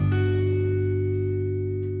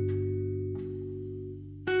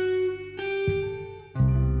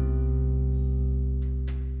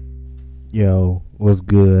Yo, what's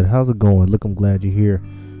good? How's it going? Look, I'm glad you're here.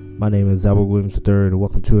 My name is Albert Williams III, and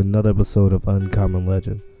welcome to another episode of Uncommon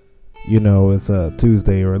Legend. You know, it's a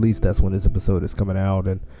Tuesday, or at least that's when this episode is coming out,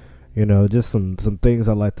 and just some things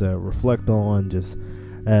I like to reflect on. Just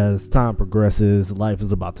as time progresses, life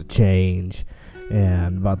is about to change,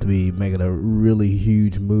 and about to be making a really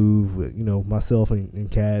huge move with myself and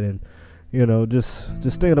Kat, and just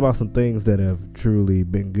thinking about some things that have truly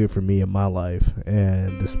been good for me in my life.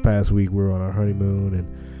 And this past week we were on our honeymoon, and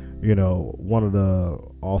one of the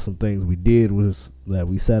awesome things we did was that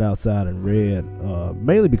we sat outside and read,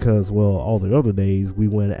 mainly because, well, all the other days we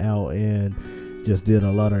went out and just did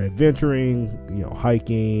a lot of adventuring,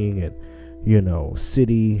 hiking and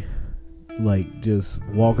city, like just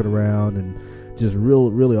walking around and just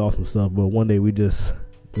really awesome stuff. But one day we just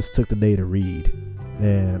took the day to read.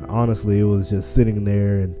 And honestly, it was just sitting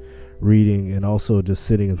there and reading, and also just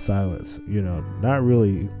sitting in silence, not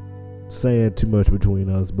really saying too much between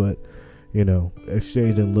us, but,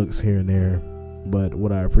 exchanging looks here and there. But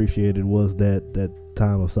what I appreciated was that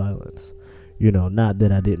time of silence, not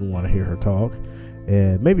that I didn't want to hear her talk,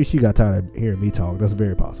 and maybe she got tired of hearing me talk. That's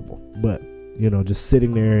very possible. But, just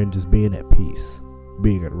sitting there and just being at peace,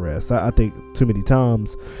 being at rest. I think too many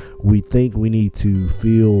times we think we need to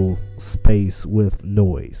fill space with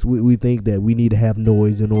noise. We think that we need to have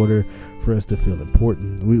noise in order for us to feel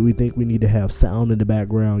important. We think we need to have sound in the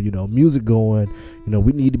background, music going,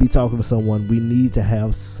 we need to be talking to someone. We need to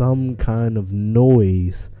have some kind of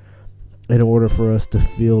noise in order for us to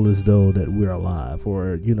feel as though that we're alive,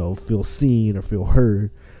 or, feel seen or feel heard.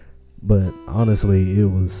 But honestly, it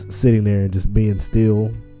was sitting there and just being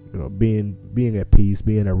still, being at peace,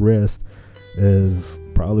 being at rest, is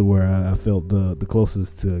probably where I felt the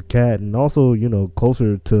closest to Kat, and also,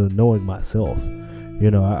 closer to knowing myself.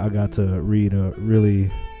 I got to read a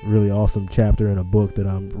really awesome chapter in a book that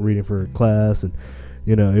I'm reading for class, and,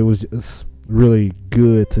 it was just really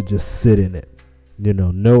good to just sit in it.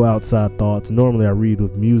 No outside thoughts. Normally I read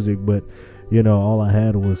with music, but, all I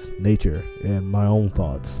had was nature and my own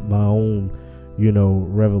thoughts, my own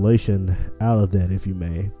revelation out of that, if you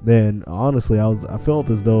may. Then honestly, I felt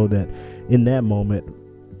as though that in that moment,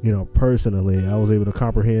 personally, I was able to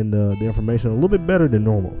comprehend the information a little bit better than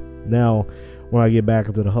normal. Now, when I get back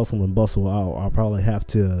into the hustle and bustle, I'll probably have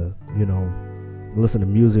to, listen to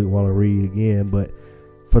music while I read again. But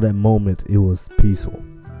for that moment, it was peaceful.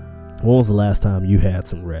 When was the last time you had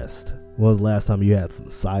some rest? When was the last time you had some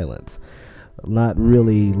silence? Not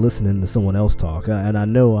really listening to someone else talk. And I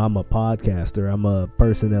know I'm a podcaster. I'm a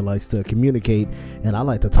person that likes to communicate, and I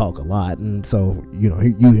like to talk a lot. And so, you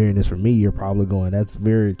hearing this from me, you're probably going, that's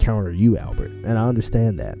very counter you, Albert. And I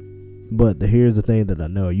understand that. But here's the thing that I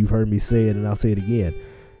know. You've heard me say it, and I'll say it again.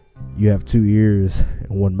 You have two ears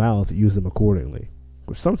and one mouth. Use them accordingly.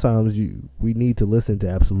 Sometimes we need to listen to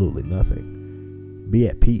absolutely nothing. Be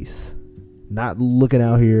at peace. Not looking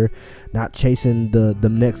out here, not chasing the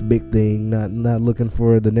next big thing, not looking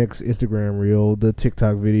for the next Instagram reel, the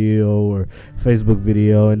TikTok video or Facebook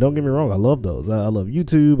video. And don't get me wrong, I love those. I love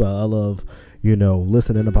YouTube. I love,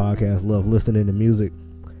 listening to podcasts, love listening to music.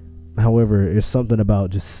 However, it's something about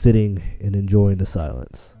just sitting and enjoying the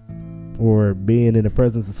silence, or being in the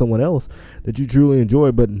presence of someone else that you truly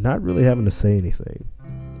enjoy, but not really having to say anything.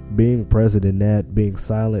 Being present in that, being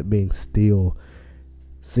silent, being still.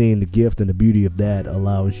 Seeing the gift and the beauty of that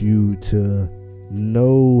allows you to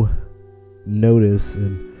notice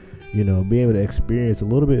and, be able to experience a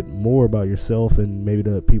little bit more about yourself and maybe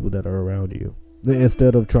the people that are around you.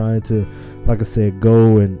 Instead of trying to, like I said,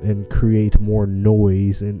 go and create more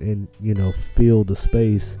noise and fill the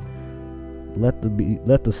space, let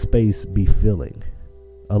the space be filling.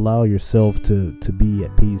 Allow yourself to be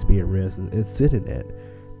at peace, be at rest, and sit in that.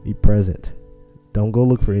 Be present. Don't go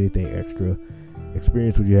look for anything extra.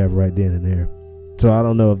 Experience what you have right then and there. So I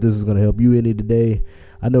don't know if this is going to help you any today.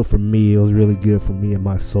 I know for me, it was really good for me and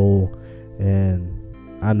my soul. And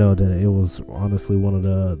I know that it was honestly one of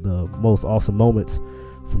the most awesome moments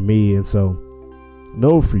for me. And so,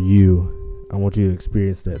 know for you, I want you to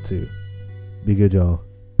experience that too. Be good, y'all.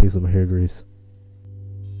 Peace, love, and hair grease.